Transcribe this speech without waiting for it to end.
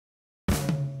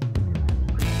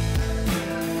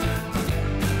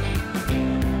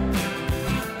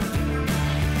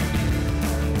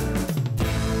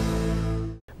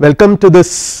Welcome to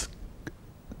this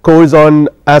course on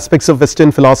aspects of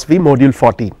Western philosophy, module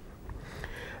 14.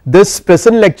 This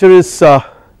present lecture is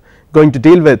going to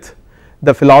deal with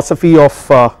the philosophy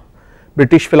of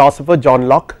British philosopher John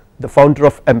Locke, the founder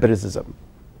of empiricism.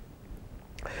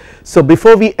 So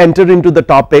before we enter into the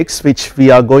topics which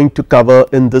we are going to cover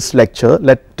in this lecture,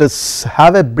 let us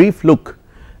have a brief look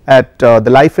at the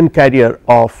life and career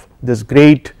of this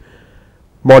great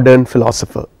modern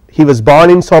philosopher. He was born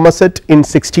in Somerset in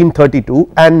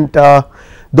 1632, and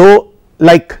though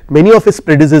like many of his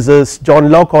predecessors, John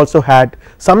Locke also had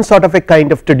some sort of a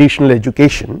kind of traditional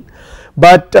education,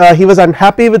 but he was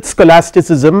unhappy with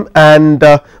scholasticism and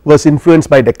was influenced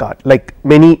by Descartes, like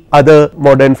many other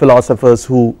modern philosophers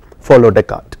who follow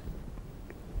Descartes.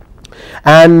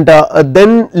 And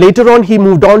then later on he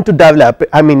moved on to develop,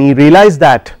 he realized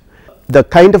that the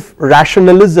kind of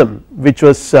rationalism which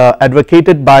was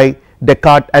advocated by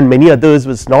Descartes and many others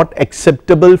was not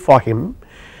acceptable for him,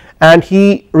 and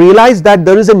he realized that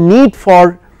there is a need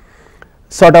for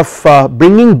sort of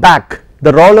bringing back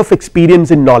the role of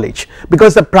experience in knowledge,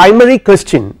 because the primary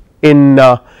question in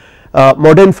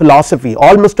modern philosophy,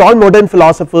 almost all modern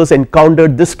philosophers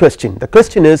encountered this question. The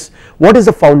question is, what is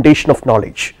the foundation of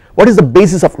knowledge, what is the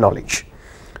basis of knowledge?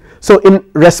 So in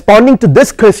responding to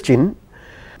this question,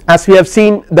 as we have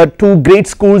seen the two great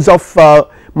schools of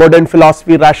modern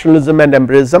philosophy, rationalism and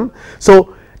empiricism.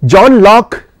 So John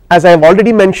Locke, as I have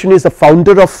already mentioned, is the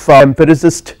founder of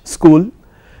empiricist school,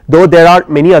 though there are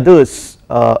many others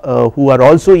who are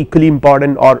also equally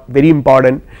important or very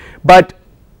important, but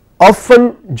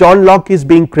often John Locke is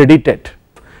being credited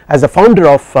as the founder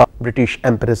of British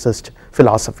empiricist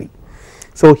philosophy.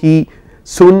 So he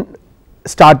soon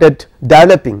started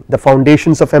developing the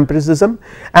foundations of empiricism,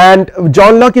 and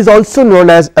John Locke is also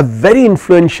known as a very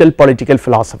influential political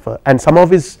philosopher, and some of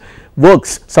his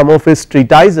works, some of his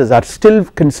treatises are still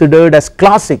considered as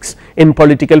classics in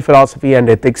political philosophy and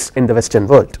ethics in the Western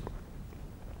world.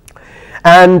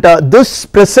 And this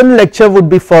present lecture would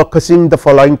be focusing the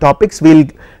following topics. We will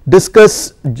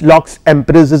discuss Locke's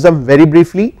empiricism very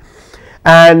briefly,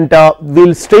 and we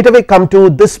will straight away come to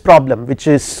this problem, which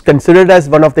is considered as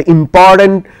one of the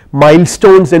important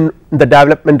milestones in the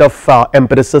development of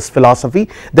empiricist philosophy,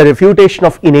 the refutation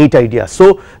of innate ideas.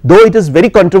 So though it is very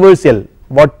controversial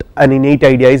what an innate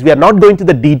idea is, we are not going to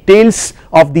the details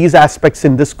of these aspects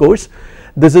in this course.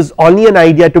 This is only an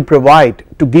idea to provide,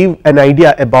 to give an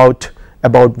idea about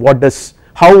what does,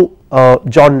 how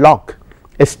John Locke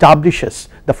establishes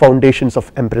the foundations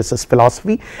of empiricist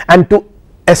philosophy, and to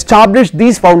establish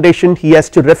these foundations he has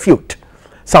to refute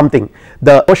something,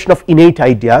 the notion of innate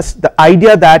ideas, the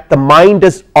idea that the mind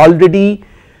is already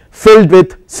filled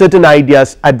with certain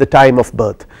ideas at the time of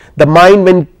birth. The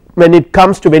mind, when it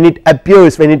comes to, when it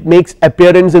appears, when it makes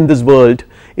appearance in this world,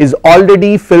 is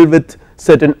already filled with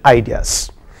certain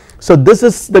ideas. So this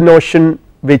is the notion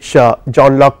which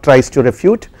John Locke tries to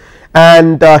refute,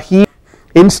 and he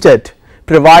instead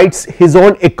provides his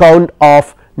own account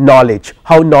of knowledge,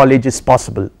 how knowledge is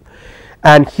possible,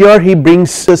 and here he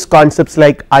brings us concepts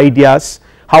like ideas,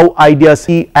 how ideas,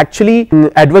 he actually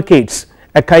advocates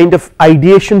a kind of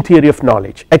ideation theory of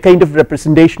knowledge, a kind of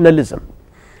representationalism,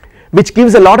 which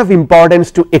gives a lot of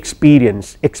importance to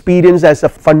experience as a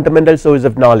fundamental source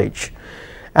of knowledge,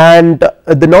 and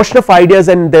the notion of ideas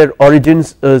and their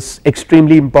origins is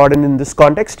extremely important in this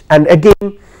context. And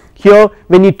again here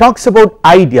when he talks about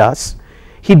ideas,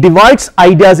 he divides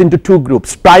ideas into two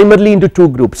groups, primarily into two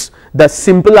groups, the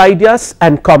simple ideas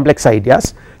and complex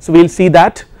ideas. So we will see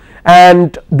that,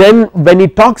 and then when he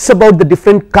talks about the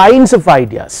different kinds of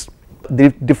ideas, the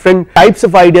different types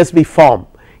of ideas we form,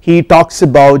 he talks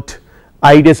about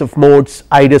ideas of modes,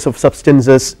 ideas of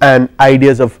substances and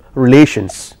ideas of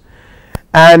relations.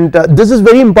 And this is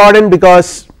very important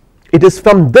because it is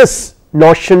from this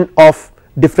notion of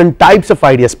different types of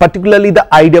ideas, particularly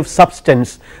the idea of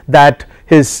substance, that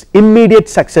his immediate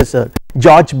successor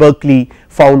George Berkeley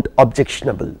found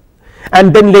objectionable.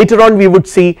 And then later on we would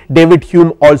see David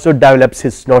Hume also develops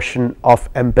his notion of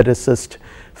empiricist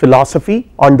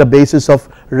philosophy on the basis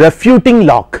of refuting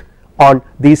Locke on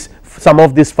these, some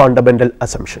of these fundamental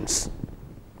assumptions.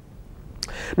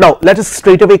 Now let us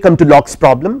straight away come to Locke's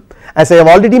problem. As I have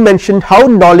already mentioned, how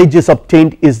knowledge is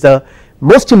obtained is the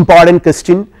most important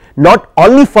question, not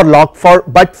only for Locke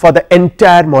but for the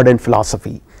entire modern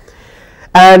philosophy.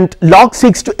 And Locke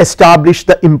seeks to establish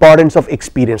the importance of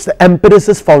experience, the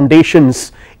empiricist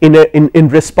foundations in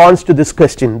response to this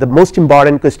question, the most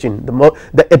important question,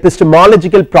 the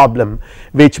epistemological problem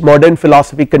which modern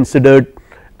philosophy considered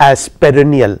as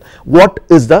perennial. What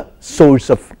is the source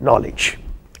of knowledge?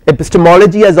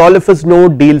 Epistemology, as all of us know,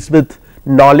 deals with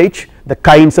knowledge the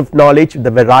kinds of knowledge,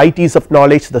 the varieties of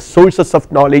knowledge, the sources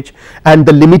of knowledge and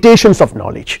the limitations of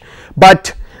knowledge.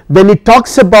 But when it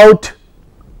talks about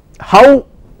how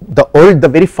the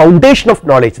very foundation of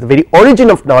knowledge, the very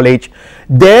origin of knowledge,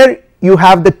 there you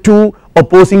have the two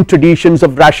opposing traditions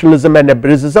of rationalism and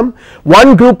empiricism.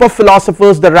 One group of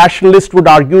philosophers, the rationalists, would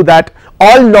argue that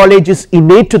all knowledge is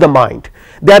innate to the mind.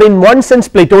 They are in one sense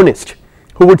Platonist,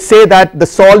 who would say that the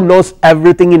soul knows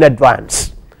everything in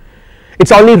advance, it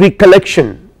is only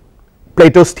recollection,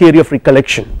 Plato's theory of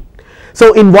recollection.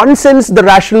 So in one sense the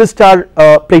rationalists are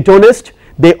Platonist,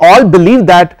 they all believe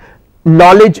that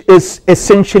knowledge is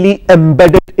essentially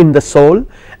embedded in the soul,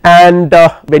 and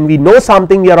when we know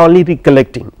something we are only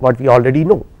recollecting what we already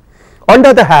know. On the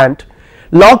other hand,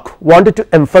 Locke wanted to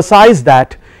emphasize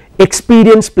that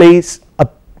experience plays a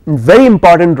very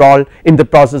important role in the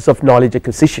process of knowledge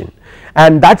acquisition,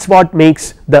 and that is what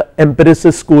makes the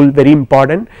empiricist school very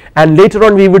important. And later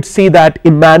on we would see that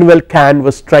Immanuel Kant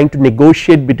was trying to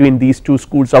negotiate between these two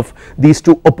schools of these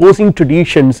two opposing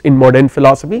traditions in modern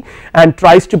philosophy, and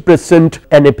tries to present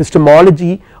an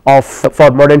epistemology of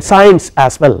for modern science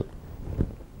as well.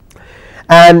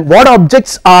 And what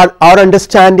objects are our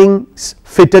understandings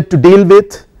fitted to deal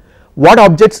with, what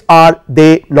objects are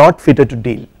they not fitted to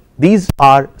deal? These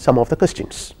are some of the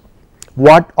questions.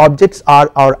 What objects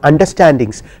are our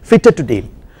understandings fitted to deal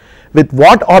with,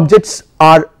 what objects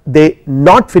are they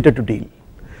not fitted to deal?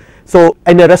 So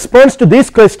in a response to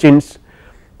these questions,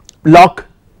 Locke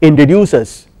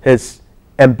introduces his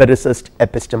empiricist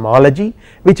epistemology,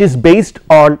 which is based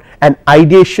on an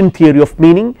ideation theory of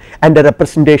meaning and a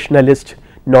representationalist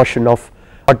notion of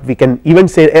what we can even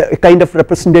say a kind of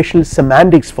representational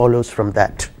semantics follows from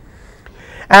that.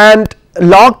 And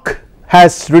Locke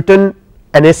has written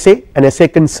an essay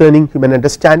concerning human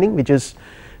understanding, which is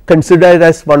considered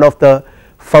as one of the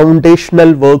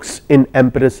foundational works in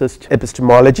empiricist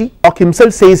epistemology. Locke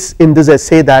himself says in this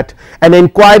essay that an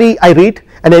inquiry, I read,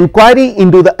 an inquiry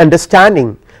into the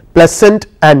understanding pleasant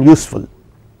and useful.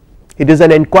 It is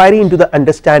an inquiry into the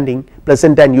understanding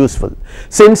pleasant and useful,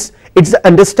 since it is the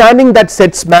understanding that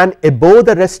sets man above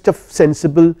the rest of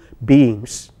sensible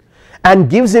beings and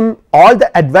gives him all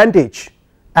the advantage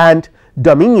and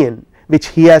dominion which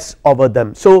he has over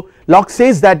them. So Locke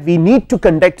says that we need to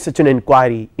conduct such an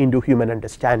inquiry into human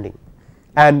understanding,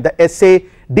 and the essay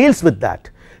deals with that,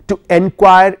 to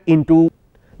inquire into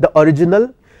the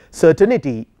original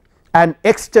certainty and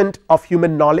extent of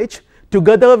human knowledge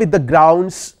together with the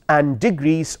grounds and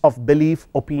degrees of belief,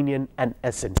 opinion and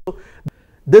essence. So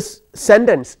this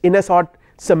sentence in a sort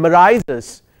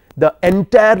summarizes the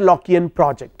entire Lockean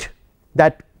project,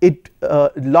 that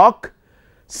Locke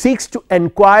seeks to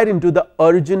inquire into the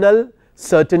original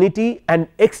certainty and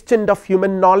extent of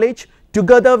human knowledge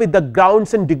together with the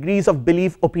grounds and degrees of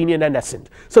belief, opinion and assent.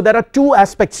 So there are two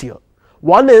aspects here.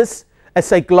 One is a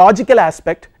psychological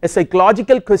aspect, a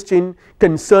psychological question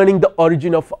concerning the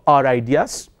origin of our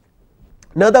ideas.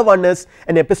 Another one is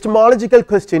an epistemological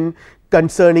question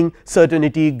concerning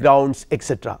certainty, grounds,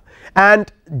 etc. And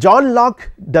John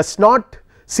Locke does not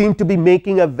seem to be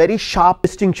making a very sharp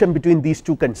distinction between these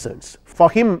two concerns. For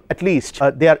him at least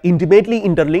they are intimately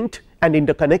interlinked and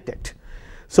interconnected.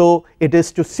 So it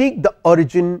is to seek the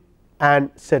origin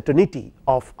and certainty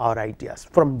of our ideas,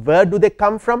 from where do they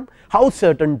come from, how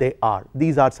certain they are,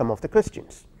 these are some of the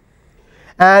questions.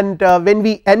 And when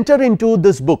we enter into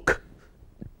this book,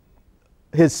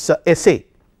 his essay,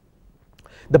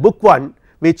 the book 1,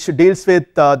 which deals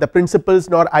with the principles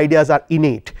nor ideas are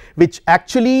innate, which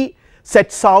actually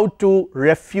sets out to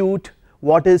refute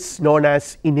what is known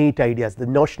as innate ideas, the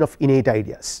notion of innate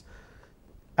ideas.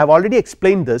 I have already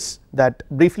explained this, that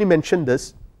briefly mentioned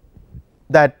this,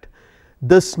 that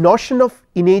this notion of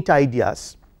innate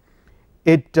ideas,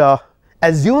 it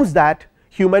assumes that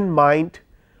human mind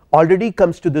already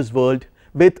comes to this world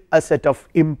with a set of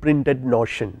imprinted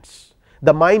notions.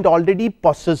 The mind already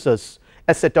possesses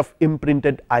a set of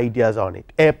imprinted ideas on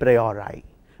it a priori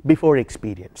before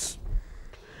experience,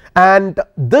 and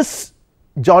this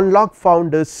John Locke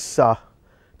found is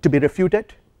to be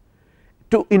refuted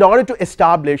in order to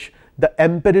establish the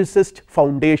empiricist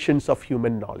foundations of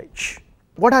human knowledge.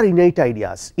 What are innate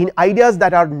ideas? In ideas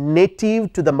that are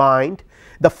native to the mind,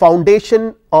 the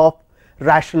foundation of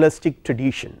rationalistic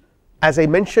tradition. As I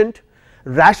mentioned,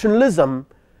 rationalism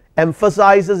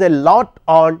emphasizes a lot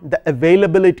on the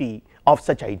availability of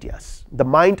such ideas. The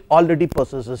mind already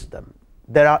possesses them,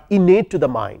 they are innate to the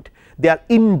mind, they are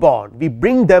inborn, we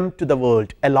bring them to the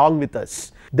world along with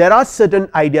us. There are certain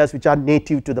ideas which are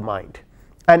native to the mind,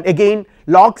 and again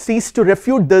Locke seeks to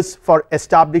refute this for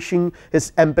establishing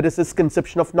his empiricist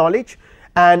conception of knowledge,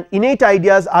 and innate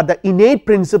ideas are the innate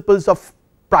principles of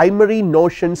primary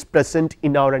notions present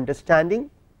in our understanding.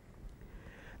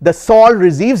 The soul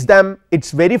receives them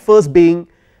its very first being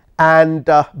and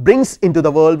brings into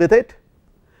the world with it,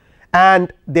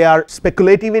 and they are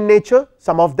speculative in nature,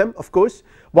 some of them of course.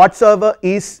 Whatsoever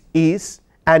is,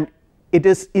 and it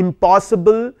is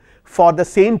impossible for the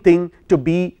same thing to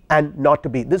be and not to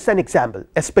be. This is an example,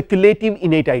 a speculative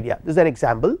innate idea. This is an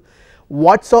example.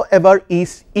 Whatsoever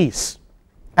is,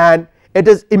 and it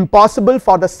is impossible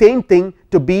for the same thing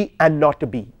to be and not to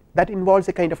be. That involves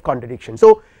a kind of contradiction.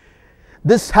 So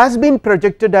this has been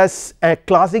projected as a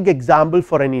classic example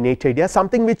for an innate idea,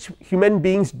 something which human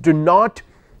beings do not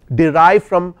derive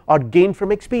from or gain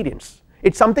from experience.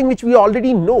 It is something which we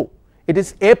already know. It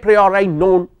is a priori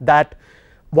known that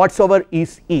whatsoever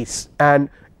is, and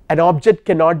an object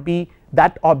cannot be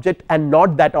that object and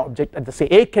not that object at the same.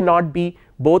 A cannot be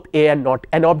both A and not,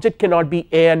 an object cannot be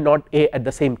A and not A at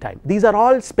the same time. These are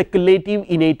all speculative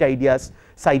innate ideas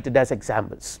cited as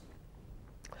examples.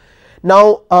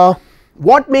 Now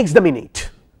what makes them innate?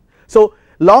 So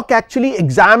Locke actually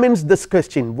examines this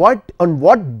question, on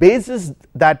what basis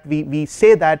that we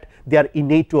say that they are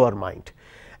innate to our mind,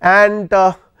 and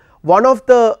one of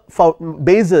the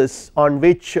bases on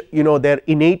which their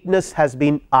innateness has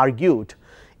been argued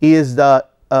is the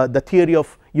theory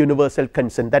of universal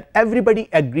consent, that everybody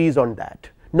agrees on that,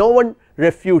 no one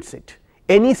refutes it.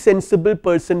 Any sensible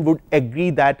person would agree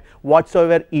that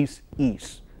whatsoever is,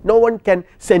 no one can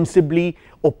sensibly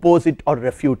oppose it or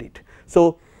refute it.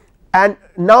 So and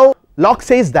now Locke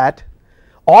says that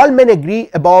all men agree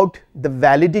about the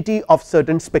validity of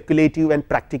certain speculative and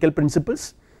practical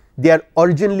principles. They are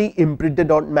originally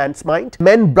imprinted on man's mind.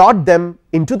 Men brought them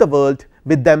into the world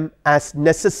with them as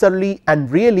necessarily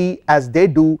and really as they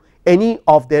do any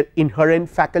of their inherent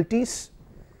faculties.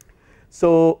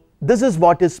 So this is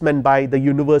what is meant by the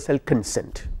universal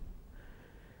consent.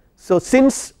 So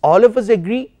since all of us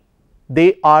agree,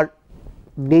 they are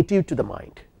native to the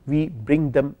mind, we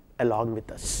bring them along with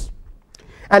us.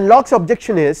 And Locke's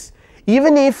objection is,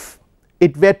 even if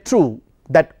it were true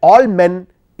that all men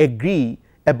agree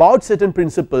about certain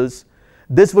principles,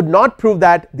 this would not prove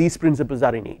that these principles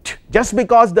are innate. Just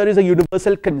because there is a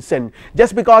universal consent,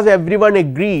 just because everyone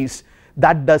agrees,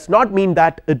 that does not mean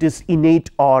that it is innate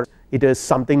or it is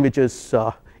something which is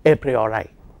a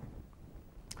priori.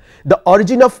 The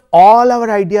origin of all our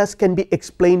ideas can be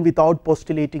explained without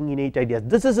postulating innate ideas.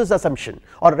 This is his assumption,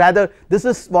 or rather this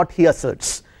is what he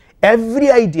asserts. Every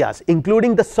ideas,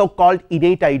 including the so called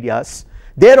innate ideas,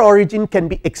 their origin can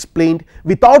be explained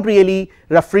without really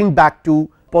referring back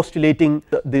to postulating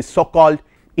the so called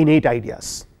innate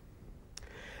ideas.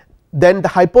 Then the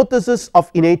hypothesis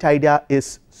of innate idea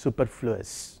is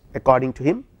superfluous according to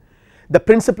him. The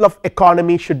principle of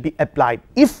economy should be applied.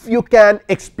 If you can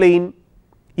explain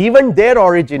even their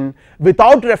origin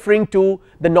without referring to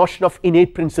the notion of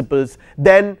innate principles,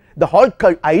 then the whole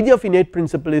idea of innate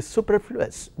principle is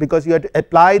superfluous, because you have to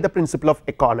apply the principle of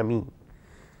economy.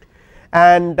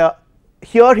 And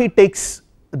here he takes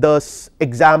this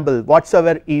example,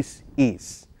 whatsoever is,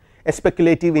 a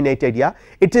speculative innate idea.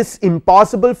 It is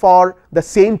impossible for the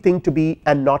same thing to be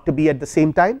and not to be at the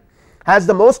same time, has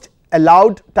the most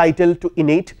allowed title to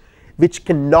innate, which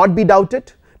cannot be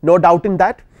doubted, no doubt in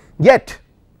that. Yet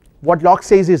what Locke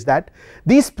says is that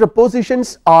these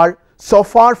propositions are so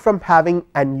far from having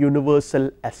an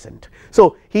universal assent.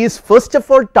 So he is first of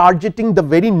all targeting the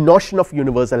very notion of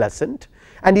universal assent,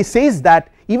 and he says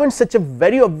that even such a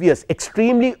very obvious,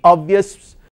 extremely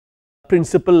obvious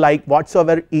principle like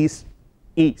whatsoever is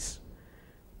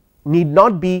need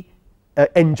not be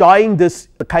enjoying this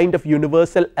kind of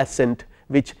universal assent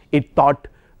which it thought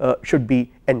should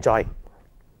be enjoying.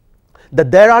 That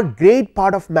there are great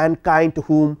part of mankind to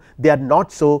whom they are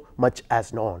not so much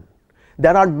as known.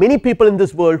 There are many people in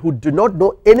this world who do not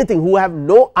know anything, who have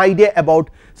no idea about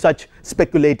such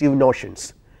speculative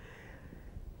notions.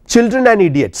 Children and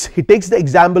idiots, he takes the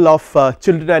example of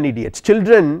children and idiots.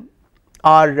 Children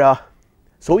are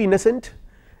so innocent,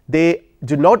 they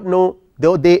do not know,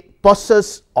 though they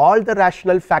possess all the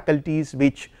rational faculties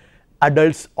which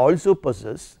adults also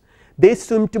possess, they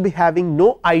seem to be having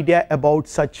no idea about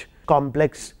such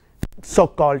complex so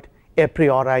called a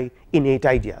priori innate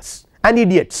ideas. And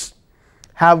idiots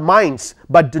have minds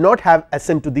but do not have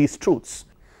assent to these truths.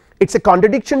 It is a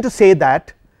contradiction to say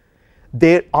that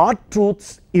there are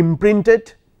truths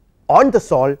imprinted on the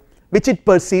soul which it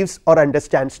perceives or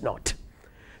understands not.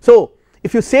 So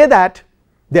if you say that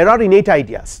there are innate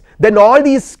ideas, then all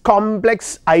these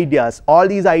complex ideas, all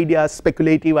these ideas,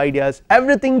 speculative ideas,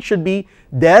 everything should be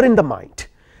there in the mind.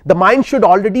 The mind should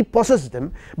already possess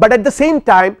them, but at the same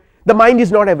time the mind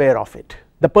is not aware of it,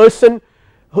 the person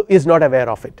who is not aware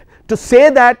of it. To say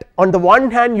that on the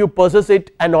one hand you possess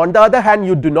it and on the other hand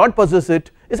you do not possess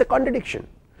it is a contradiction.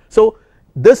 So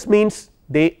this means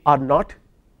they are not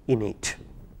innate.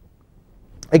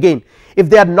 Again, if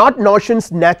they are not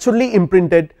notions naturally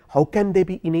imprinted, how can they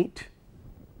be innate?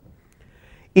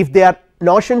 If they are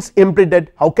notions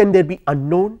imprinted, how can they be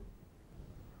unknown?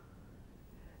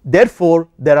 Therefore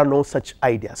there are no such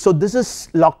ideas. So this is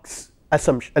Locke's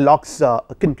assumption, Locke's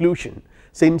conclusion,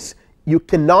 since you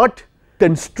cannot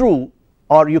construe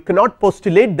or you cannot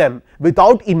postulate them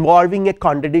without involving a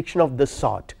contradiction of this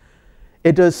sort,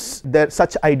 it is there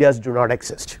such ideas do not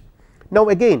exist. Now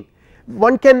again,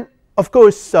 one can of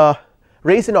course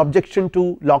raise an objection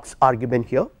to Locke's argument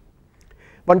here.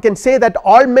 One can say that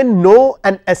all men know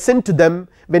and assent to them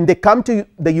when they come to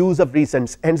the use of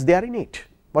reasons, hence they are innate.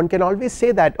 One can always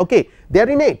say that okay, they are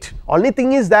innate, only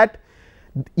thing is that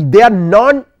they are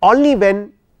non only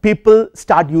when people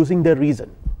start using their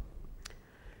reason,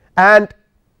 and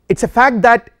it is a fact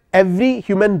that every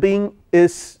human being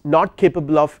is not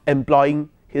capable of employing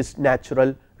his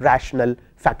natural rational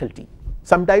faculty,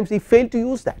 sometimes we fail to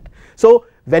use that. So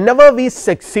whenever we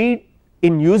succeed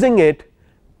in using it,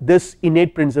 these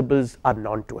innate principles are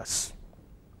known to us.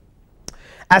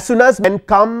 As soon as men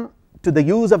come to the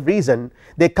use of reason,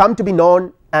 they come to be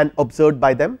known and observed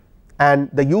by them, and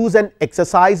the use and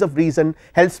exercise of reason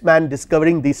helps man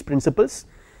discovering these principles.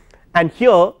 And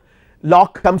here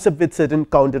Locke comes up with certain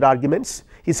counter arguments.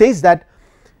 He says that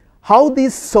how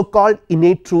these so called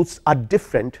innate truths are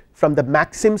different from the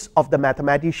maxims of the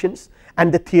mathematicians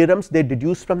and the theorems they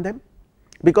deduce from them,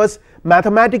 because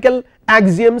mathematical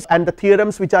axioms and the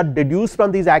theorems which are deduced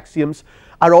from these axioms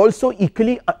are also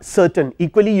equally certain,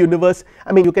 equally universal.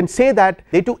 I mean, you can say that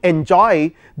they too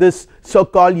enjoy this so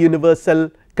called universal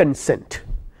consent.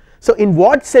 So in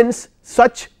what sense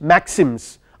such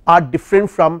maxims are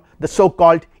different from the so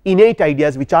called innate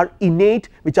ideas which are innate,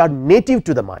 which are native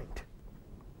to the mind?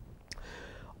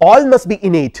 All must be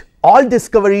innate, all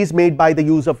discoveries made by the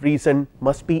use of reason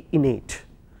must be innate.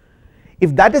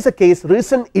 If that is the case,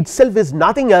 reason itself is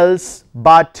nothing else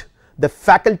but the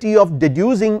faculty of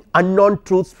deducing unknown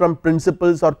truths from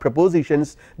principles or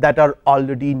propositions that are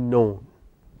already known.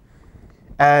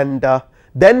 And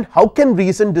then how can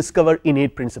reason discover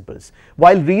innate principles?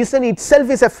 While reason itself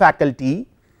is a faculty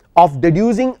of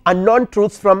deducing unknown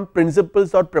truths from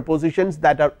principles or propositions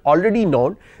that are already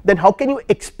known, then how can you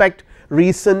expect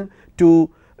reason to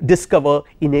discover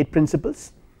innate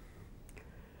principles?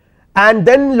 And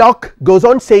then Locke goes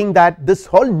on saying that this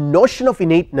whole notion of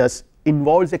innateness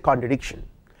involves a contradiction.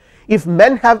 If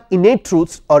men have innate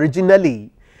truths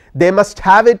originally, they must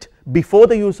have it before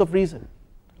the use of reason,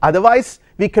 otherwise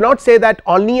we cannot say that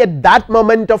only at that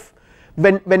moment of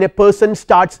when a person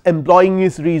starts employing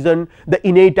his reason the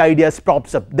innate ideas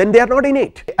props up, then they are not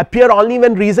innate, they appear only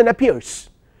when reason appears.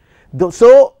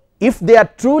 So if they are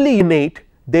truly innate,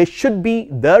 they should be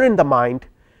there in the mind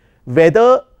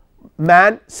whether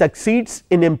man succeeds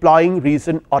in employing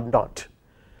reason or not.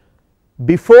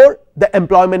 Before the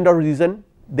employment of reason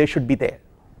they should be there,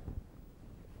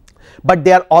 but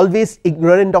they are always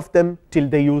ignorant of them till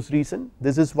they use reason.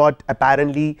 This is what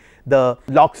apparently the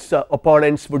Locke's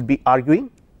opponents would be arguing.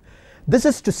 This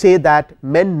is to say that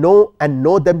men know and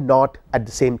know them not at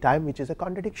the same time, which is a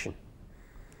contradiction.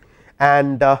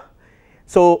 And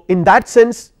so in that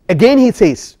sense again he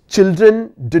says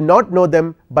children do not know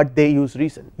them but they use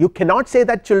reason. You cannot say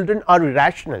that children are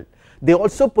irrational, they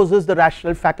also possess the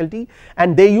rational faculty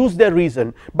and they use their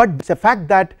reason, but it is a fact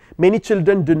that many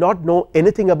children do not know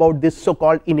anything about this so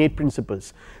called innate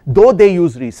principles though they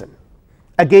use reason.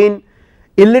 Again,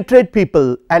 illiterate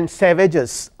people and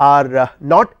savages are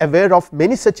not aware of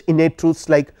many such innate truths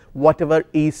like whatever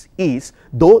is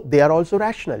though they are also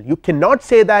rational. You cannot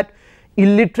say that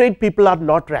illiterate people are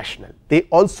not rational, they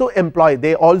also employ,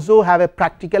 they also have a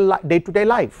practical day to day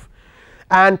life,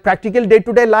 and practical day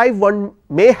to day life one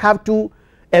may have to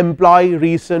employ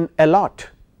reason a lot,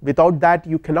 without that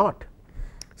you cannot.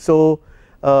 So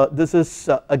this is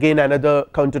again another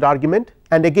counter argument,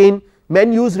 and again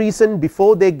men use reason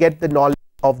before they get the knowledge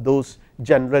of those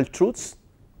general truths.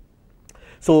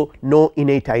 So no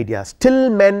innate ideas till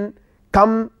men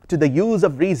come to the use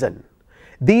of reason,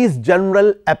 these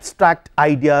general abstract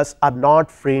ideas are not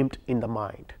framed in the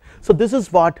mind. So this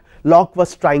is what Locke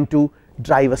was trying to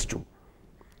drive us to,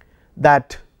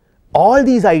 that all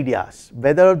these ideas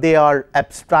whether they are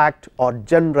abstract or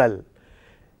general,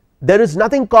 there is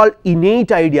nothing called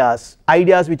innate ideas,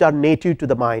 ideas which are native to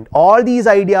the mind. All these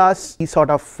ideas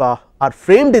sort of are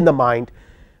framed in the mind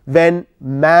when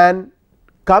man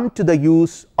come to the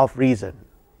use of reason.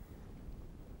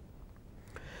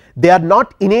 they are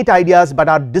not innate ideas, but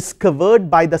are discovered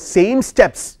by the same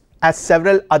steps as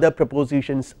several other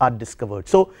propositions are discovered.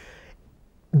 So,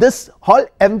 this whole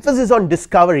emphasis on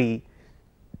discovery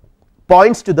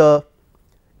points to the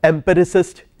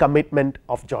empiricist commitment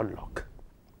of John Locke.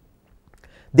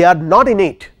 They are not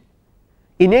innate.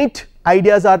 Innate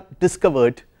ideas are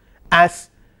discovered as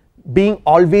being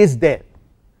always there,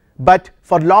 but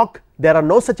for Locke there are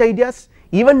no such ideas.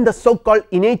 Even the so called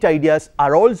innate ideas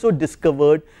are also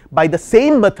discovered by the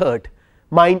same method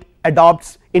mind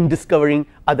adopts in discovering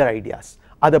other ideas,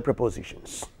 other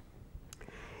propositions.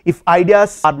 If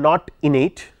ideas are not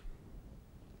innate,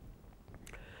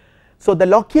 so the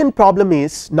Lockean problem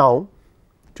is now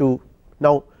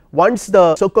once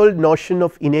the so called notion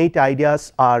of innate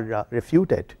ideas are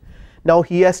refuted, now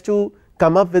he has to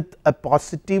come up with a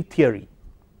positive theory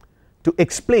to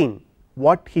explain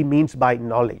what he means by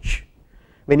knowledge.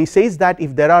 When he says that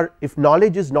if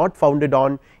knowledge is not founded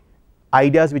on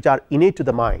ideas which are innate to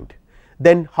the mind,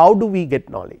 then how do we get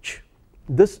knowledge?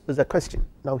 This is a question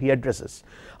now he addresses.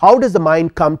 How does the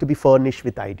mind come to be furnished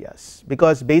with ideas?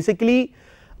 Because basically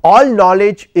all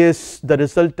knowledge is the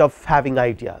result of having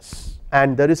ideas,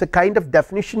 and there is a kind of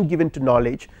definition given to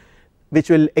knowledge which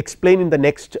will explain in the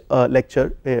next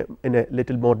lecture in a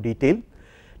little more detail.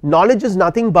 Knowledge is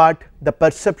nothing but the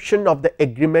perception of the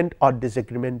agreement or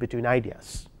disagreement between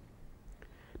ideas.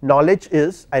 Knowledge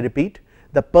is, I repeat,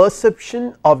 the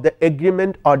perception of the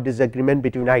agreement or disagreement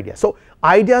between ideas. So,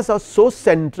 ideas are so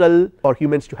central for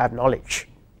humans to have knowledge.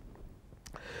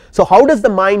 So, how does the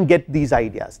mind get these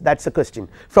ideas? That is the question.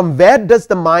 From where does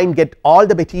the mind get all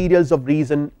the materials of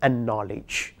reason and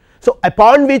knowledge? So,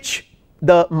 upon which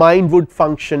the mind would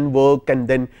function, work, and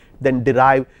then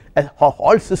derive a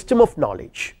whole system of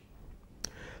knowledge.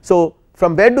 So,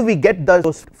 from where do we get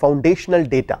those foundational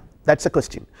data? That is a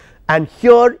question, and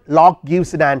here Locke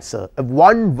gives an answer, a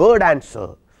one word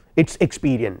answer, it is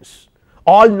experience.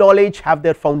 All knowledge have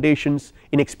their foundations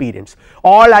in experience,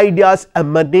 all ideas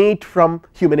emanate from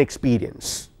human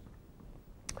experience,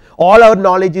 all our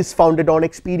knowledge is founded on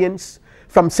experience,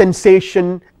 from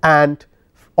sensation and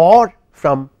or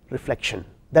from reflection.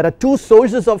 There are two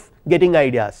sources of getting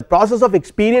ideas. The process of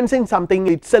experiencing something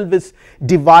itself is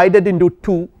divided into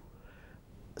two: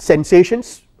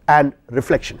 sensations and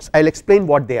reflections. I will explain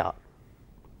what they are.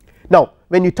 Now,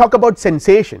 when you talk about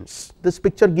sensations, this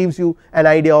picture gives you an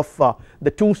idea of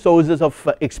the two sources of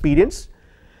experience.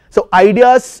 So,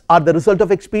 ideas are the result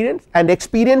of experience, and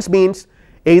experience means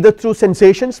either through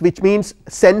sensations, which means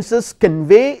senses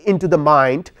convey into the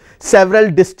mind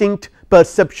several distinct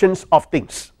perceptions of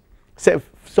things.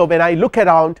 So, when I look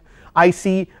around, I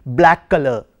see black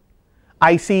color,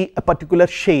 I see a particular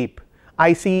shape,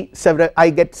 I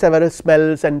get several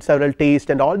smells and several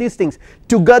tastes, and all these things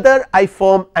together I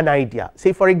form an idea.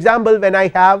 Say for example, when I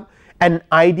have an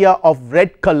idea of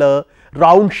red color,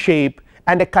 round shape,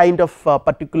 and a kind of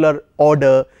particular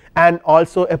odor, and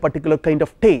also a particular kind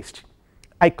of taste,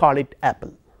 I call it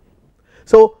apple.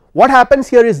 So, what happens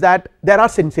here is that there are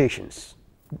sensations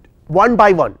one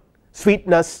by one: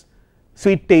 sweetness,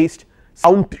 sweet taste,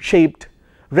 round shaped,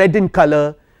 red in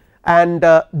color, and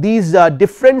these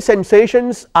different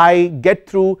sensations I get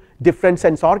through different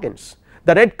sense organs.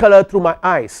 The red color through my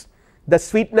eyes, the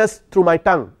sweetness through my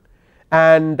tongue,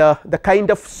 and the kind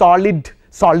of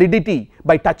solidity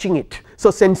by touching it.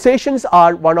 So, sensations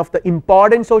are one of the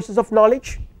important sources of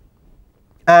knowledge,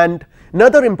 and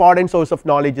another important source of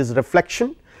knowledge is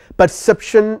reflection,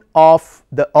 perception of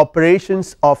the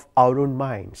operations of our own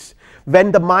minds.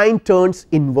 When the mind turns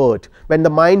inward, when the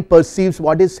mind perceives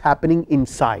what is happening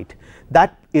inside,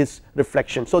 that is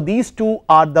reflection. So, these two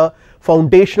are the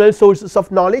foundational sources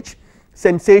of knowledge.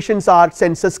 Sensations are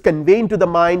senses convey into the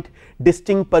mind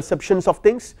distinct perceptions of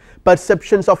things,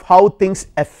 perceptions of how things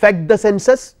affect the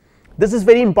senses. This is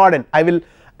very important. I will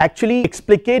actually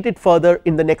explicate it further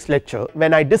in the next lecture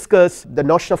when I discuss the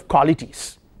notion of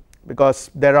qualities, because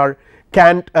there are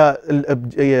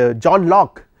John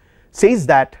Locke says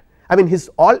that, I mean, his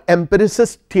all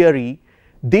empiricist theory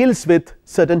deals with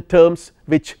certain terms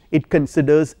which it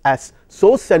considers as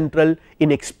so central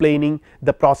in explaining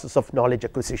the process of knowledge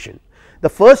acquisition. The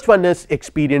first one is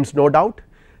experience, no doubt,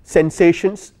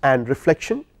 sensations and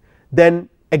reflection, then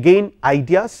again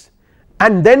ideas,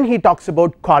 and then he talks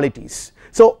about qualities.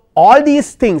 So, all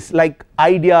these things like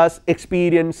ideas,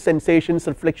 experience, sensations,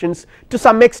 reflections, to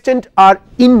some extent are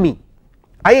in me.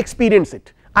 I experience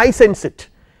it, I sense it,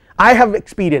 I have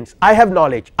experience, I have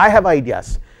knowledge, I have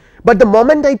ideas. But the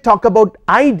moment I talk about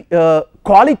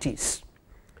qualities,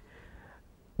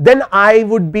 then I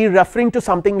would be referring to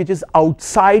something which is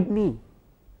outside me.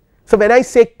 So when I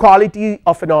say quality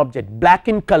of an object, black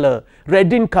in color,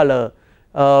 red in color,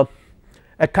 a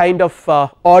kind of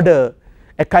odor,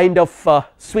 a kind of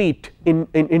sweet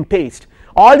in taste,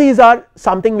 all these are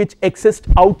something which exist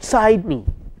outside me.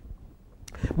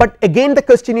 But again the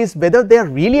question is whether they are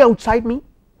really outside me,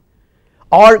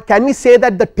 or can we say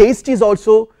that the taste is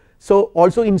also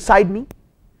inside me.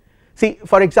 See,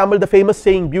 for example, the famous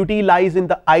saying, beauty lies in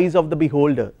the eyes of the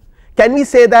beholder. Can we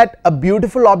say that a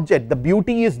beautiful object, the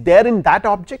beauty is there in that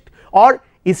object, or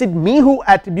is it me who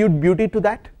attribute beauty to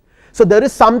that? So there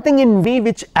is something in me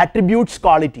which attributes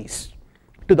qualities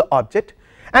to the object,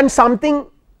 and something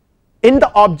in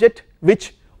the object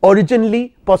which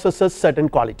originally possesses certain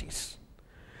qualities.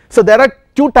 So there are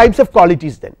two types of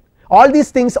qualities then. All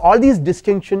these things, all these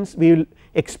distinctions we will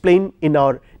explain in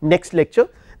our next lecture.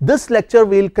 This lecture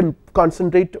we will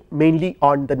concentrate mainly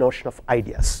on the notion of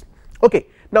ideas. Okay,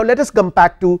 now let us come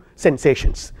back to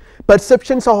sensations,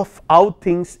 perceptions of how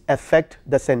things affect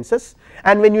the senses.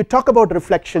 And when you talk about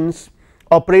reflections,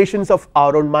 operations of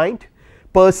our own mind,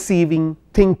 perceiving,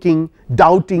 thinking,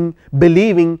 doubting,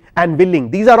 believing and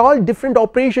willing, these are all different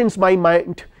operations my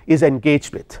mind is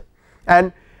engaged with,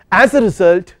 and as a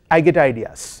result I get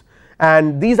ideas,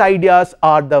 and these ideas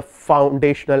are the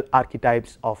foundational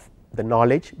archetypes of the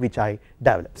knowledge which I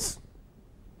develops.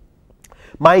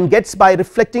 Mind gets by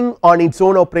reflecting on its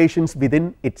own operations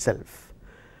within itself.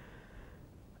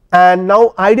 And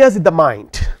now ideas in the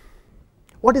mind.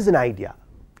 What is an idea?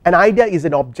 An idea is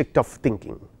an object of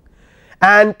thinking,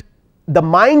 and the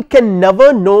mind can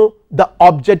never know the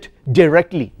object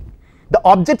directly. The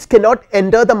objects cannot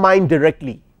enter the mind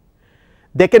directly,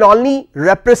 they can only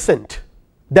represent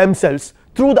themselves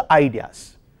through the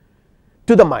ideas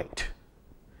to the mind.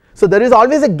 So there is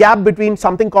always a gap between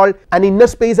something called an inner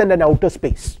space and an outer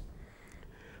space.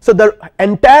 So the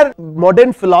entire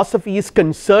modern philosophy is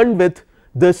concerned with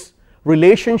this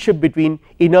relationship between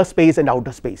inner space and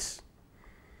outer space.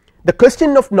 The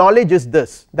question of knowledge is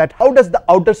this, that how does the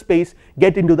outer space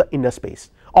get into the inner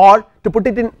space, or to put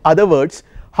it in other words,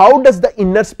 how does the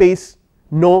inner space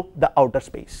know the outer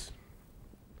space?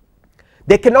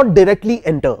 They cannot directly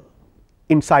enter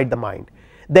inside the mind,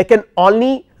 they can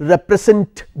only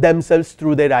represent themselves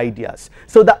through their ideas.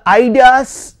 So the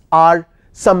ideas are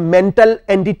some mental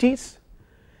entities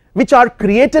which are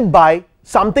created by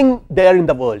something there in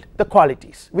the world, the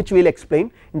qualities, which we will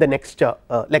explain in the next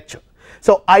lecture.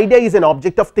 So idea is an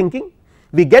object of thinking,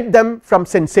 we get them from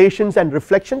sensations and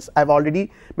reflections, I have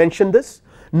already mentioned this.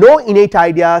 No innate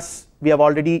ideas, we have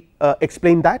already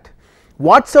explained that.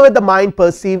 Whatsoever the mind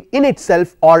perceive in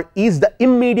itself or is the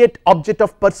immediate object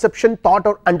of perception, thought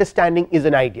or understanding is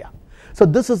an idea. So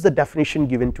this is the definition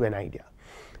given to an idea.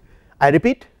 I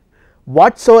repeat,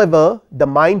 whatsoever the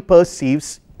mind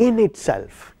perceives in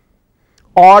itself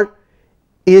or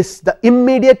is the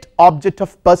immediate object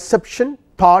of perception,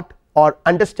 thought or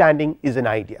understanding is an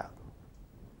idea.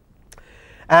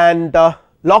 And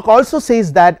Locke also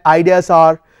says that ideas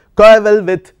are coeval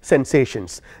with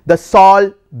sensations. The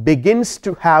soul begins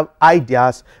to have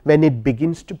ideas when it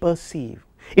begins to perceive.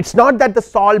 It is not that the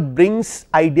soul brings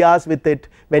ideas with it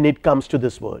when it comes to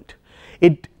this world,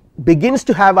 it begins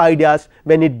to have ideas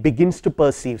when it begins to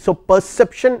perceive. So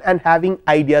perception and having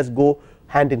ideas go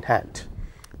hand in hand.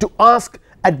 To ask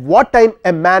at what time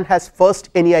a man has first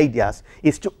any ideas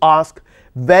is to ask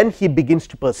when he begins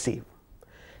to perceive.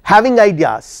 Having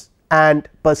ideas and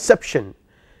perception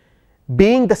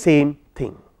being the same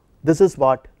thing, this is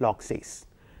what Locke says,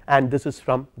 and this is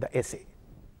from the essay.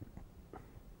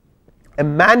 A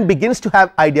man begins to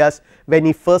have ideas when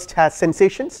he first has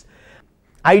sensations.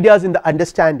 Ideas in the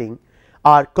understanding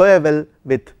are coeval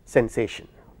with sensation.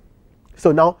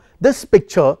 So now this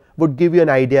picture would give you an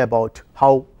idea about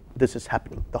how this is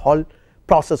happening, the whole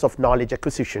process of knowledge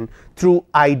acquisition through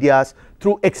ideas,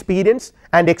 through experience,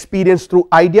 and experience through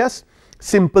ideas.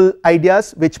 Simple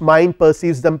ideas which mind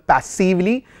perceives them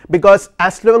passively, because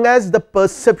as long as the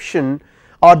perception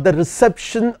or the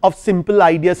reception of simple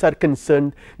ideas are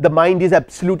concerned, the mind is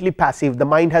absolutely passive, the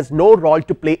mind has no role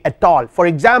to play at all. For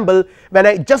example, when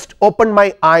I just open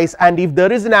my eyes and if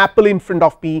there is an apple in front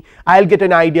of me, I will get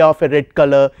an idea of a red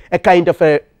color, a kind of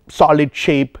a solid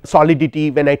shape, solidity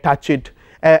when I touch it,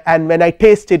 and when I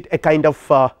taste it, a kind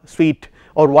of sweet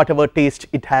or whatever taste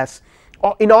it has.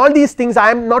 In all these things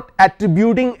I am not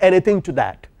attributing anything to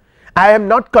that, I am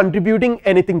not contributing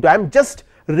anything to, I am just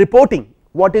reporting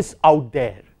what is out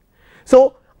there.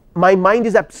 So my mind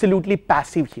is absolutely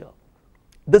passive here.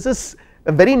 This is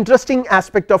a very interesting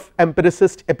aspect of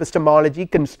empiricist epistemology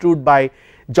construed by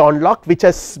John Locke, which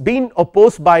has been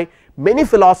opposed by many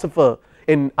philosophers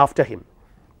in after him.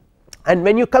 And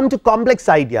when you come to complex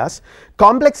ideas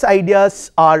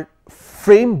are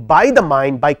framed by the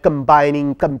mind by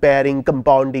combining, comparing,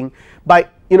 compounding, by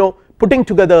putting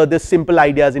together these simple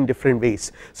ideas in different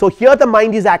ways. So here the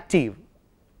mind is active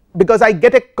because I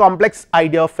get a complex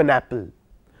idea of an apple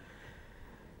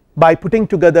by putting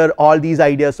together all these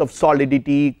ideas of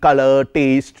solidity, color,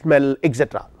 taste, smell,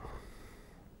 etc.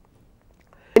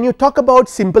 When you talk about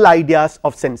simple ideas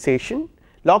of sensation,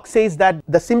 Locke says that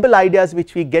the simple ideas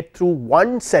which we get through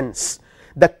one sense,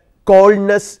 the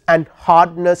coldness and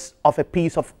hardness of a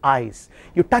piece of ice.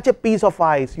 You touch a piece of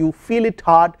ice, you feel it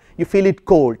hard, you feel it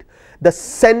cold. The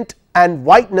scent and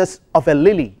whiteness of a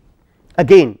lily,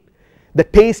 again the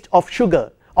taste of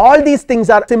sugar, all these things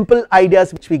are simple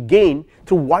ideas which we gain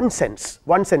through one sense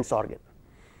organ,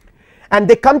 and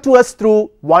they come to us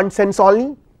through one sense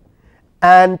only,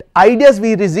 and ideas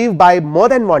we receive by more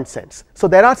than one sense. So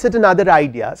there are certain other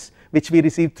ideas which we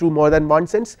receive through more than one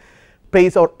sense: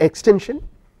 pace or extension,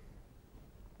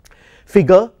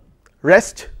 figure,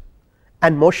 rest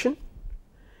and motion,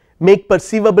 make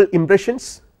perceivable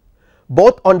impressions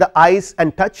both on the eyes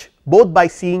and touch, both by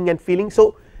seeing and feeling.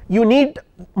 So you need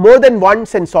more than one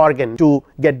sense organ to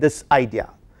get this idea.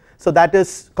 So that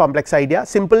is complex idea.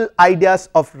 Simple ideas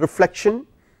of reflection,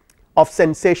 of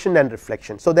sensation and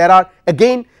reflection. So there are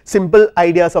again simple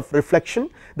ideas of reflection,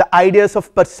 the ideas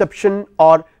of perception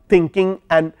or thinking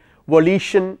and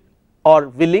volition or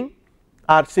willing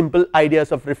are simple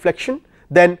ideas of reflection.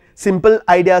 Then simple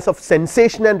ideas of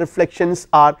sensation and reflections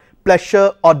are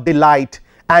pleasure or delight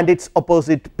and its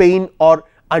opposite pain or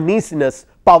uneasiness,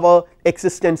 power,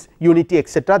 existence, unity,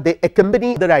 etc. They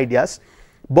accompany other ideas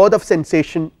both of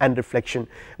sensation and reflection.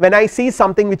 When I see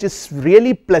something which is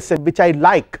really pleasant, which I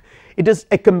like, it is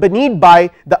accompanied by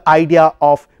the idea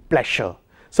of pleasure.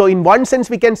 So in one sense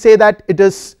we can say that it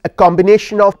is a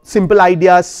combination of simple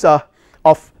ideas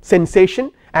of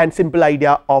sensation and simple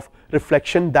idea of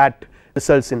reflection that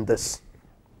results in this.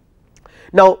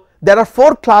 Now there are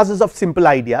 4 classes of simple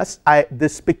ideas.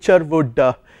 This picture would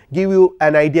give you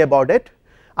an idea about it.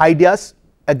 Ideas,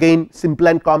 again simple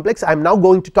and complex. I am now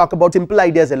going to talk about simple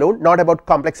ideas alone, not about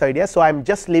complex ideas. So I am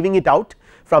just leaving it out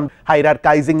from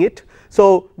hierarchizing it.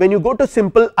 So when you go to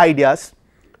simple ideas,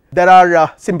 there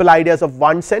are simple ideas of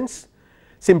one sense,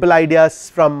 simple ideas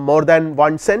from more than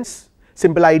one sense,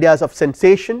 simple ideas of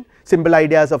sensation, simple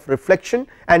ideas of reflection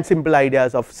and simple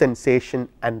ideas of sensation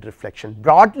and reflection.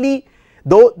 Broadly,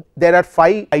 though there are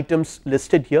 5 items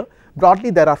listed here,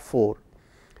 broadly there are 4: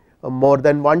 more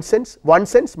than one sense,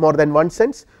 more than one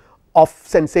sense, of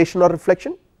sensation or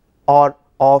reflection, or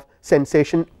of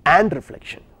sensation and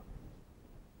reflection.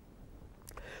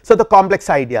 So the complex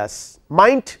ideas,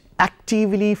 mind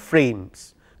actively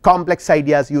frames complex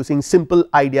ideas using simple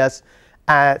ideas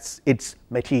as its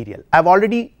material. I have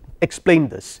already explained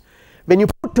this. When you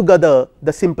put together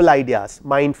the simple ideas,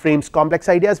 mind frames complex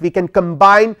ideas, we can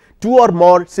combine 2 or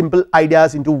more simple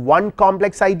ideas into one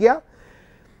complex idea.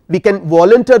 We can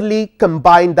voluntarily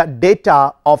combine the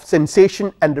data of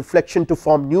sensation and reflection to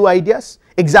form new ideas.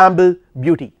 Example: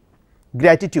 beauty,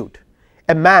 gratitude,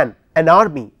 a man, an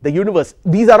army, the universe.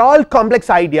 These are all complex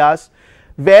ideas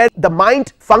where the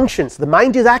mind functions, the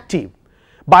mind is active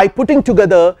by putting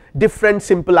together different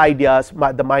simple ideas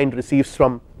the mind receives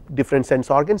from different sense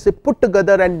organs. They put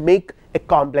together and make a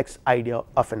complex idea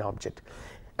of an object.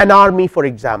 An army, for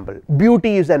example,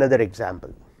 beauty is another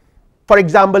example. For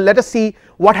example, let us see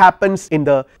what happens in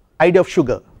the idea of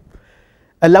sugar.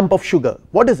 A lump of sugar,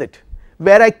 what is it?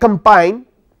 Where I combine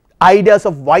ideas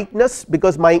of whiteness,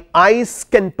 because my eyes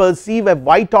can perceive a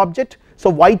white object, so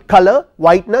white color,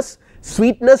 whiteness,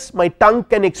 sweetness, my tongue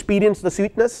can experience the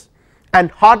sweetness,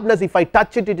 and hardness, if I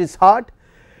touch it, it is hard,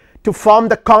 to form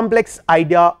the complex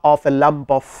idea of a lump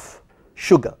of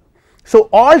sugar. So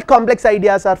all complex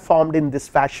ideas are formed in this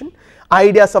fashion.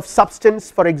 Ideas of substance,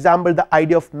 for example the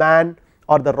idea of man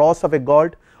or the rose of a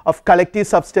god, of collective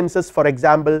substances, for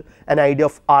example an idea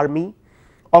of army,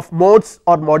 of modes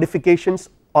or modifications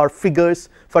or figures,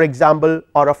 for example,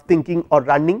 or of thinking or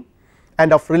running,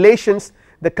 and of relations,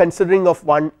 the considering of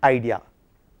one idea.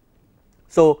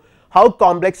 So how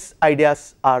complex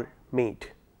ideas are made?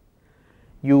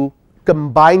 You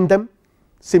combine them,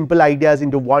 simple ideas,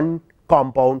 into one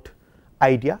compound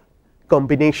idea,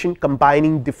 combination,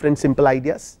 combining different simple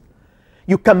ideas.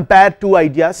 You compare 2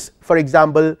 ideas, for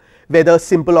example whether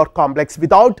simple or complex,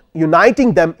 without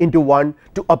uniting them into one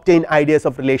to obtain ideas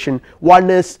of relation. One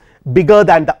is bigger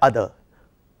than the other,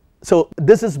 so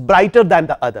this is brighter than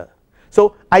the other.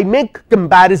 So I make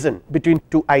comparison between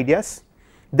 2 ideas,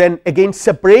 then again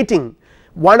separating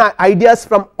one ideas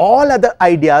from all other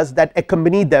ideas that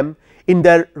accompany them in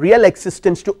their real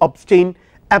existence to obtain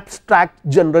abstract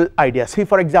general ideas. See,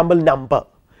 for example, number,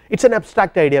 it is an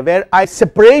abstract idea where I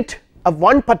separate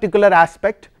one particular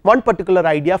aspect, one particular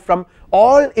idea from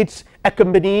all its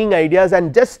accompanying ideas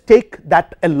and just take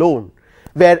that alone,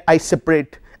 where I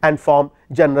separate and form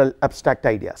general abstract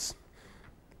ideas.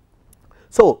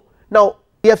 So, now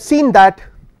we have seen that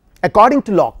according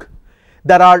to Locke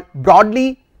there are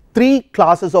broadly 3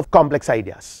 classes of complex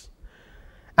ideas,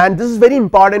 and this is very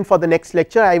important for the next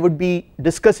lecture. I would be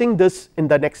discussing this in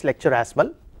the next lecture as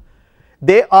well.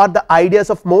 They are the ideas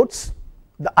of modes,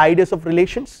 the ideas of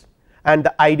relations, and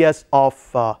the ideas of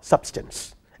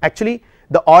substance. Actually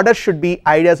the order should be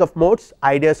ideas of modes,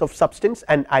 ideas of substance,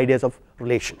 and ideas of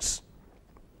relations.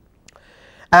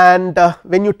 And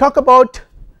when you talk about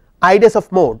ideas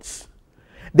of modes,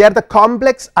 they are the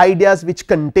complex ideas which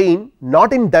contain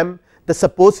not in them the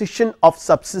supposition of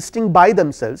subsisting by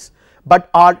themselves, but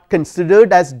are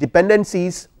considered as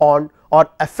dependencies on or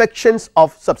affections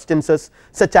of substances,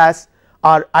 such as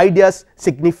are ideas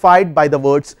signified by the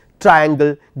words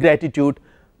triangle, gratitude,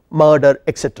 murder,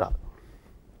 etc.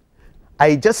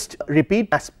 I just repeat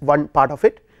as one part of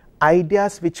it,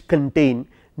 ideas which contain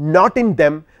not in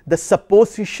them the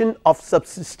supposition of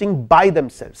subsisting by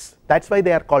themselves, that is why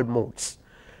they are called modes,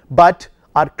 but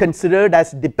are considered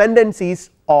as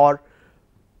dependencies or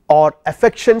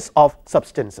affections of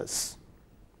substances.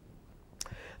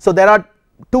 So there are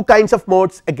 2 kinds of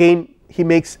modes, again he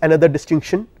makes another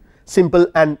distinction, simple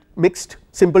and mixed.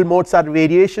 Simple modes are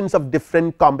variations of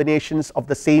different combinations of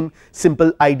the same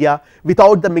simple idea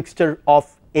without the mixture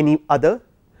of any other,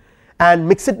 and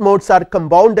mixed modes are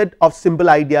compounded of simple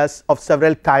ideas of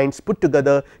several kinds put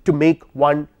together to make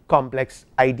one complex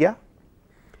idea.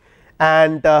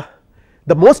 And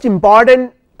the most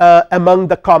important among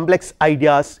the complex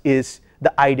ideas is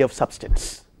the idea of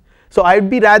substance. So I would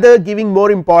be rather giving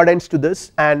more importance to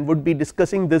this and would be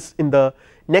discussing this in the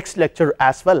next lecture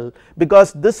as well,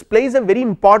 because this plays a very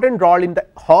important role in the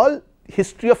whole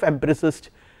history of empiricist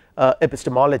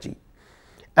epistemology,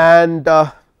 and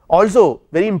also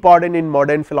very important in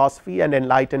modern philosophy and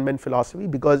Enlightenment philosophy,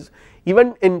 because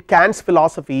even in Kant's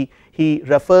philosophy he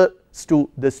refers to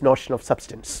this notion of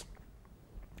substance.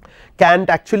 Kant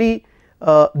actually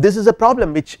this is a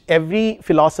problem which every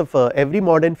philosopher, every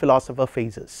modern philosopher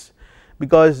faces,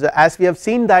 because as we have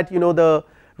seen that the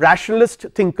rationalist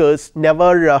thinkers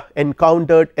never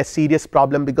encountered a serious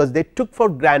problem, because they took for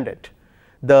granted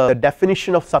the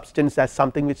definition of substance as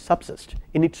something which subsists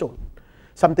in its own,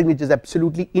 something which is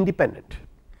absolutely independent,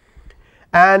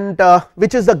 and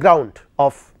which is the ground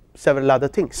of several other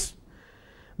things.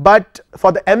 But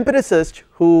for the empiricist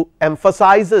who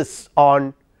emphasizes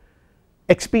on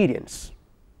experience,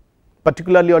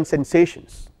 particularly on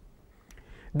sensations,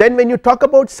 then when you talk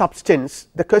about substance,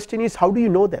 the question is, how do you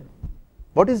know them?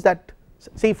 What is that?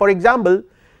 See, for example,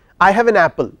 I have an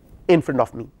apple in front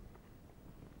of me.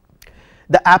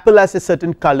 The apple has a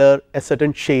certain color, a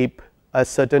certain shape, a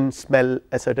certain smell,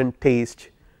 a certain taste,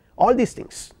 all these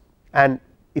things, and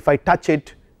if I touch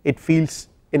it, it feels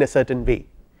in a certain way.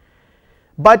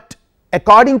 But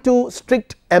according to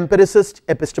strict empiricist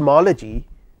epistemology,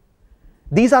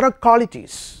 these are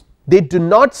qualities, they do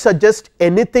not suggest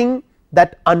anything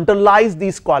that underlies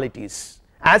these qualities.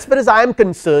 As far as I am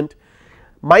concerned,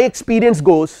 my experience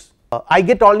goes, I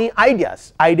get only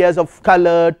ideas of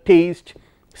color, taste,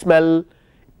 smell,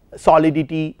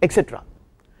 solidity, etc.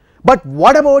 But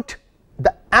what about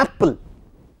the apple,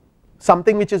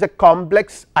 something which is a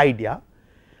complex idea?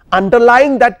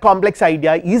 Underlying that complex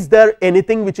idea, is there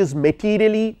anything which is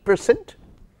materially present?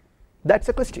 That is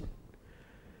a question.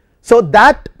 So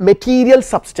that material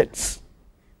substance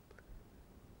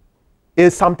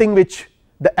is something which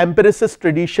the empiricist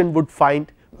tradition would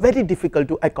find very difficult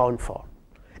to account for.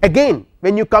 Again,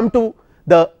 when you come to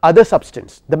the other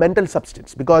substance, the mental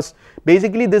substance, because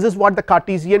basically this is what the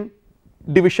Cartesian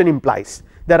division implies,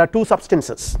 there are 2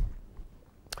 substances.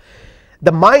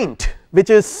 The mind, which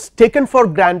is taken for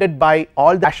granted by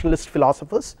all the rationalist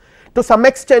philosophers, to some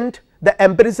extent the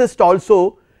empiricists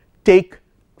also take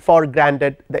for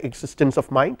granted the existence of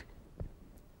mind,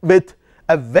 with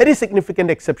a very significant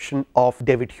exception of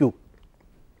David Hume.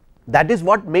 That is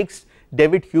what makes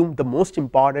David Hume the most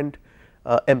important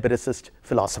empiricist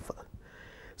philosopher.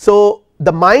 So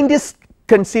the mind is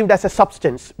conceived as a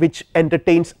substance which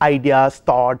entertains ideas,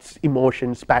 thoughts,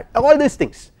 emotions, all these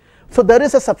things. So there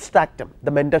is a substratum,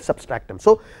 the mental substratum.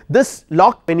 So this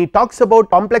Locke, when he talks about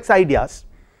complex ideas,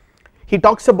 he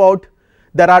talks about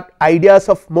there are ideas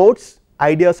of modes,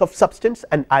 ideas of substance,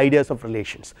 and ideas of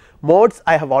relations. Modes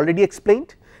I have already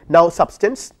explained. Now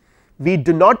substance, we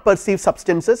do not perceive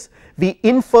substances, we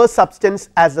infer substance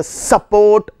as a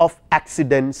support of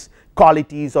accidents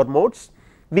qualities or modes.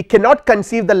 We cannot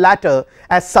conceive the latter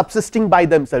as subsisting by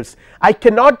themselves. I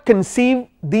cannot conceive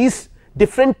these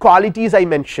different qualities I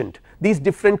mentioned, these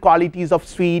different qualities of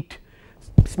sweet,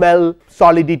 smell,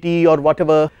 solidity or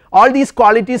whatever, all these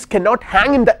qualities cannot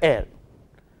hang in the air,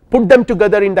 put them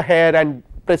together in the air and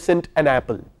present an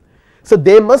apple. So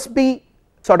they must be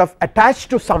sort of attached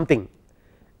to something,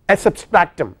 a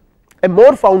substratum, a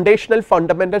more foundational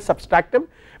fundamental substratum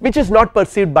which is not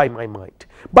perceived by my mind,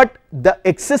 but the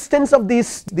existence of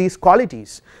these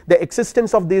qualities, the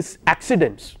existence of these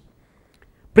accidents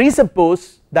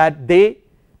presuppose that they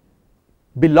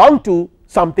belong to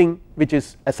something which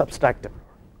is a substratum.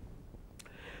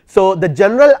 So the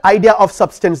general idea of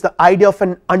substance, the idea of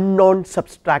an unknown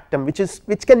substratum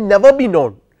which can never be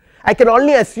known, I can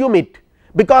only assume it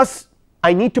because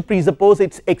I need to presuppose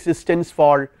its existence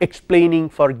for explaining,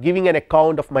 for giving an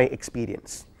account of my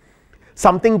experience,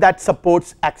 something that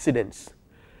supports accidents.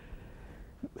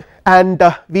 And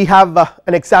we have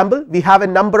an example, we have a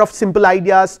number of simple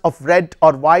ideas of red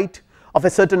or white, of a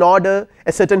certain order,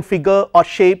 a certain figure or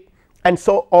shape and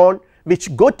so on,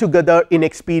 which go together in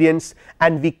experience,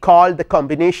 and we call the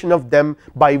combination of them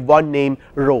by one name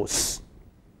rose.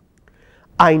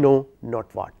 I know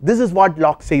not what. This is what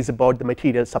Locke says about the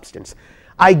material substance.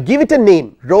 I give it a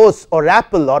name, rose or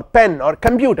apple or pen or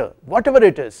computer, whatever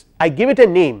it is, I give it a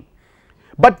name,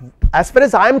 but as far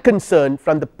as I am concerned,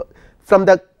 from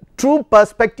the true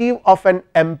perspective of an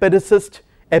empiricist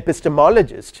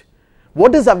epistemologist,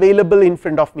 what is available in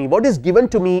front of me, what is given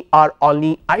to me are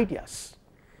only ideas,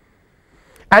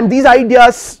 and these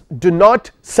ideas do not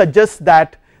suggest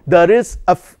that there is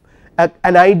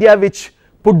an idea which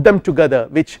put them together,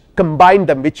 which combine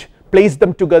them, which place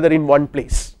them together in one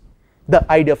place,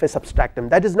 the idea of a substratum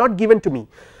that is not given to me.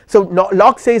 So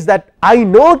Locke says that I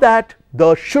know that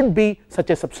there should be such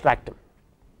a substratum,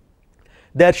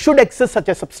 there should exist such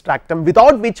a substratum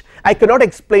without which I cannot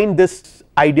explain this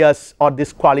ideas or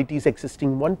these qualities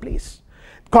existing in one place.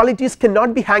 Qualities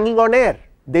cannot be hanging on air,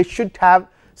 they should have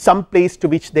some place to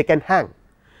which they can hang.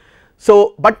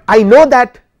 So but I know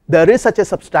that there is such a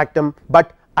substratum,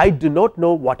 but I do not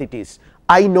know what it is,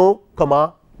 I know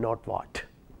comma not what.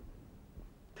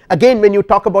 Again, when you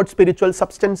talk about spiritual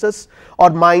substances or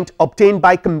mind obtained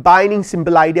by combining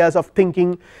simple ideas of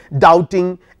thinking,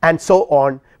 doubting and so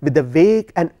on with the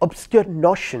vague and obscure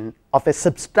notion of a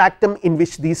substratum in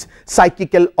which these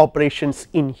psychical operations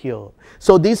inhere.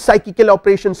 So these psychical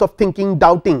operations of thinking,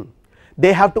 doubting,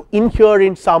 they have to inhere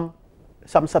in some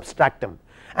substratum,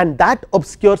 and that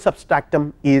obscure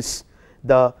substratum is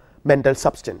the mental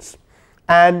substance.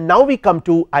 And now we come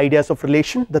to ideas of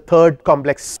relation, the third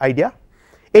complex idea.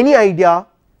 Any idea,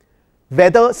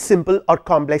 whether simple or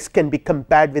complex, can be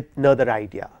compared with another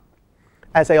idea.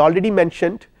 As I already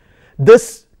mentioned,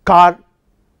 this car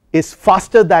is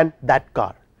faster than that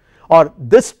car, or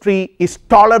this tree is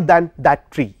taller than that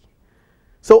tree.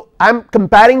 So I am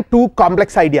comparing two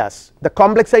complex ideas, the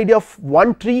complex idea of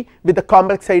one tree with the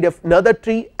complex idea of another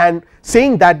tree, and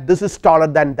saying that this is taller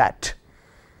than that.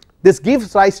 This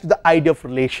gives rise to the idea of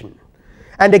relation,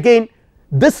 and again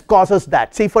this causes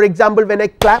that. Say for example, when I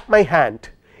clap my hand,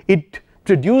 it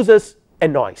produces a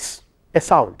noise, a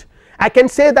sound. I can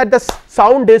say that the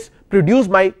sound is produced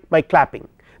by my clapping,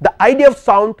 the idea of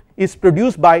sound is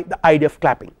produced by the idea of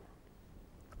clapping.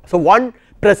 So one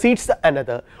precedes the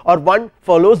another, or one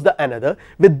follows the another.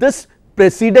 With this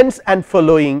precedence and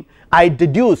following, I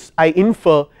deduce, I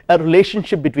infer a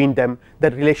relationship between them,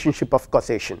 the relationship of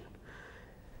causation.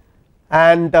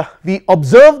 And we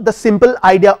observe the simple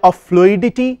idea of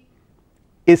fluidity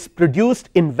is produced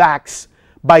in wax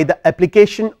by the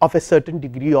application of a certain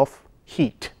degree of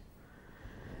heat.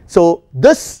 So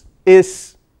this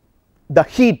is the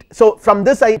heat. So from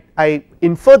this I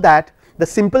infer that the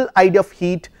simple idea of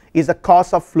heat is a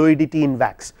cause of fluidity in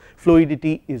wax,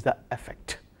 fluidity is the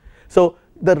effect. So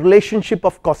the relationship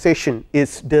of causation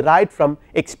is derived from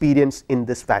experience in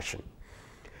this fashion.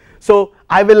 So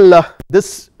I will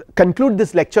conclude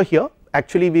this lecture here.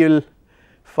 Actually we will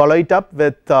follow it up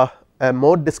with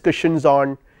more discussions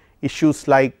on issues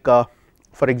like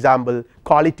for example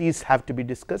qualities have to be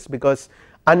discussed, because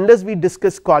unless we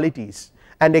discuss qualities,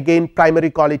 and again primary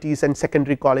qualities and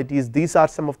secondary qualities, these are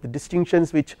some of the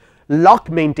distinctions which Locke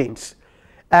maintains,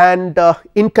 and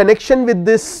in connection with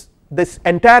this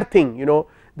entire thing, you know,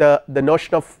 the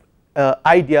notion of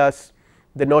ideas,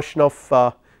 the notion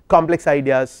of complex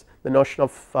ideas, the notion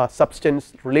of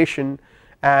substance, relation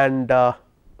and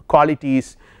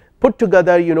qualities put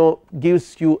together, you know,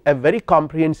 gives you a very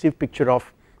comprehensive picture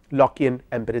of Lockean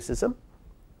empiricism,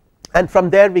 and from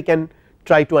there we can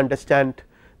try to understand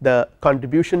the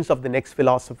contributions of the next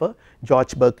philosopher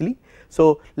George Berkeley.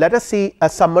 So, let us see a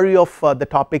summary of the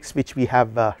topics which we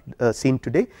have seen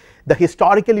today. The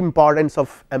historical importance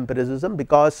of empiricism,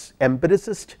 because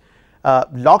empiricist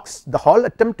the whole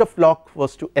attempt of Locke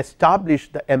was to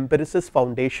establish the empiricist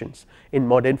foundations in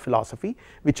modern philosophy,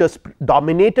 which was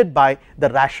dominated by the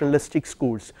rationalistic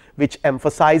schools, which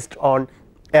emphasized on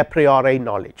a priori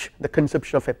knowledge, the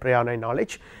conception of a priori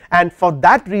knowledge, and for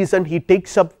that reason he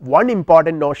takes up one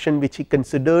important notion which he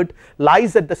considered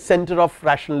lies at the center of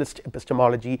rationalist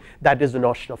epistemology, that is the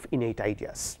notion of innate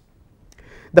ideas.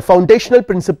 The foundational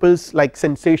principles like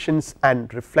sensations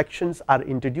and reflections are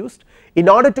introduced in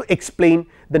order to explain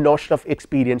the notion of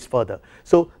experience further.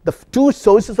 So, the two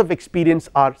sources of experience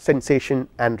are sensation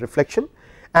and reflection,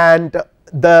 and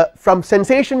from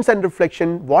sensations and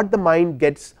reflection what the mind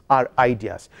gets are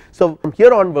ideas. So, from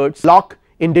here onwards Locke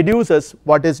introduces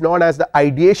what is known as the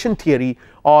ideation theory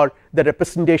or the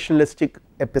representationalistic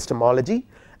epistemology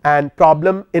and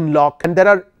problem in Locke, and there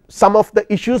are some of the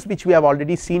issues which we have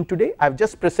already seen today. I have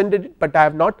just presented it, but I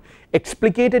have not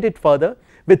explicated it further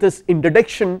with this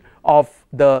introduction of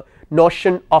the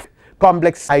notion of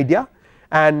complex idea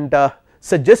and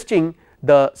suggesting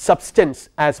the substance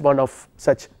as one of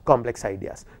such complex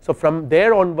ideas. So, from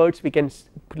there onwards we can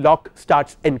Locke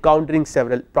starts encountering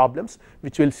several problems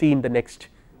which we will see in the next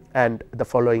and the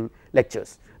following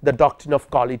lectures. The doctrine of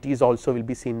qualities also will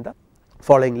be seen in the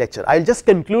following lecture. I will just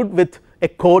conclude with a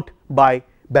quote by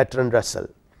Bertrand Russell.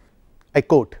 I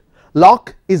quote,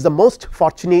 "Locke is the most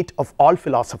fortunate of all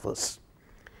philosophers.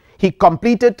 He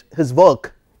completed his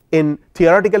work in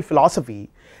theoretical philosophy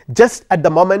just at the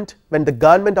moment when the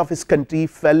government of his country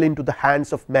fell into the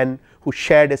hands of men who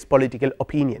shared his political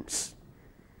opinions.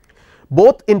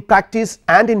 Both in practice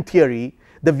and in theory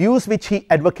the views which he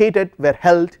advocated were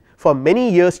held for many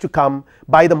years to come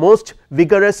by the most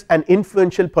vigorous and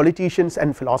influential politicians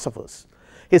and philosophers.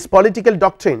 His political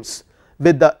doctrines,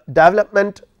 with the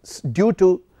development due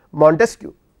to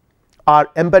Montesquieu, are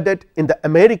embedded in the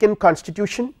American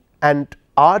Constitution and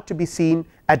are to be seen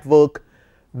at work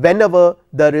whenever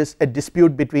there is a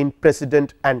dispute between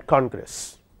President and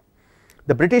Congress.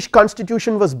 The British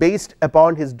Constitution was based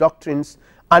upon his doctrines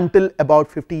until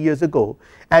about 50 years ago,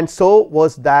 and so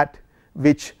was that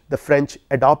which the French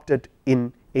adopted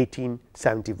in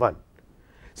 1871.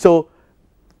 So,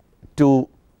 to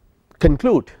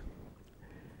conclude,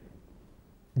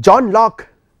 John Locke,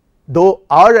 though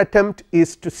our attempt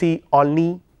is to see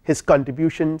only his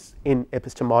contributions in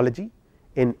epistemology,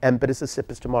 in empiricist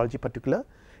epistemology particular,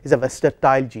 is a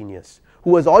versatile genius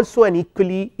who was also an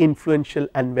equally influential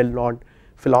and well known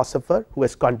philosopher who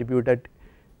has contributed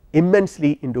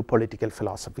immensely into political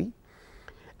philosophy,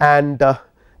 and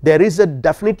there is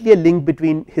definitely a link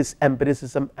between his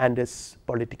empiricism and his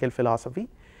political philosophy,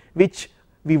 which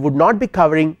we would not be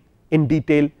covering in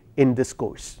detail in this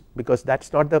course, because that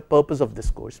is not the purpose of this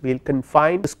course. We will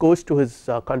confine this course to his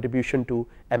contribution to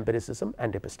empiricism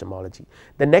and epistemology.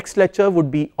 The next lecture would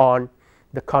be on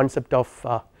the concept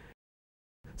of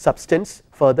substance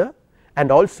further,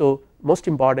 and also most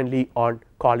importantly on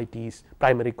qualities,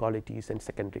 primary qualities and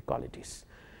secondary qualities.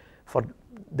 For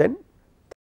then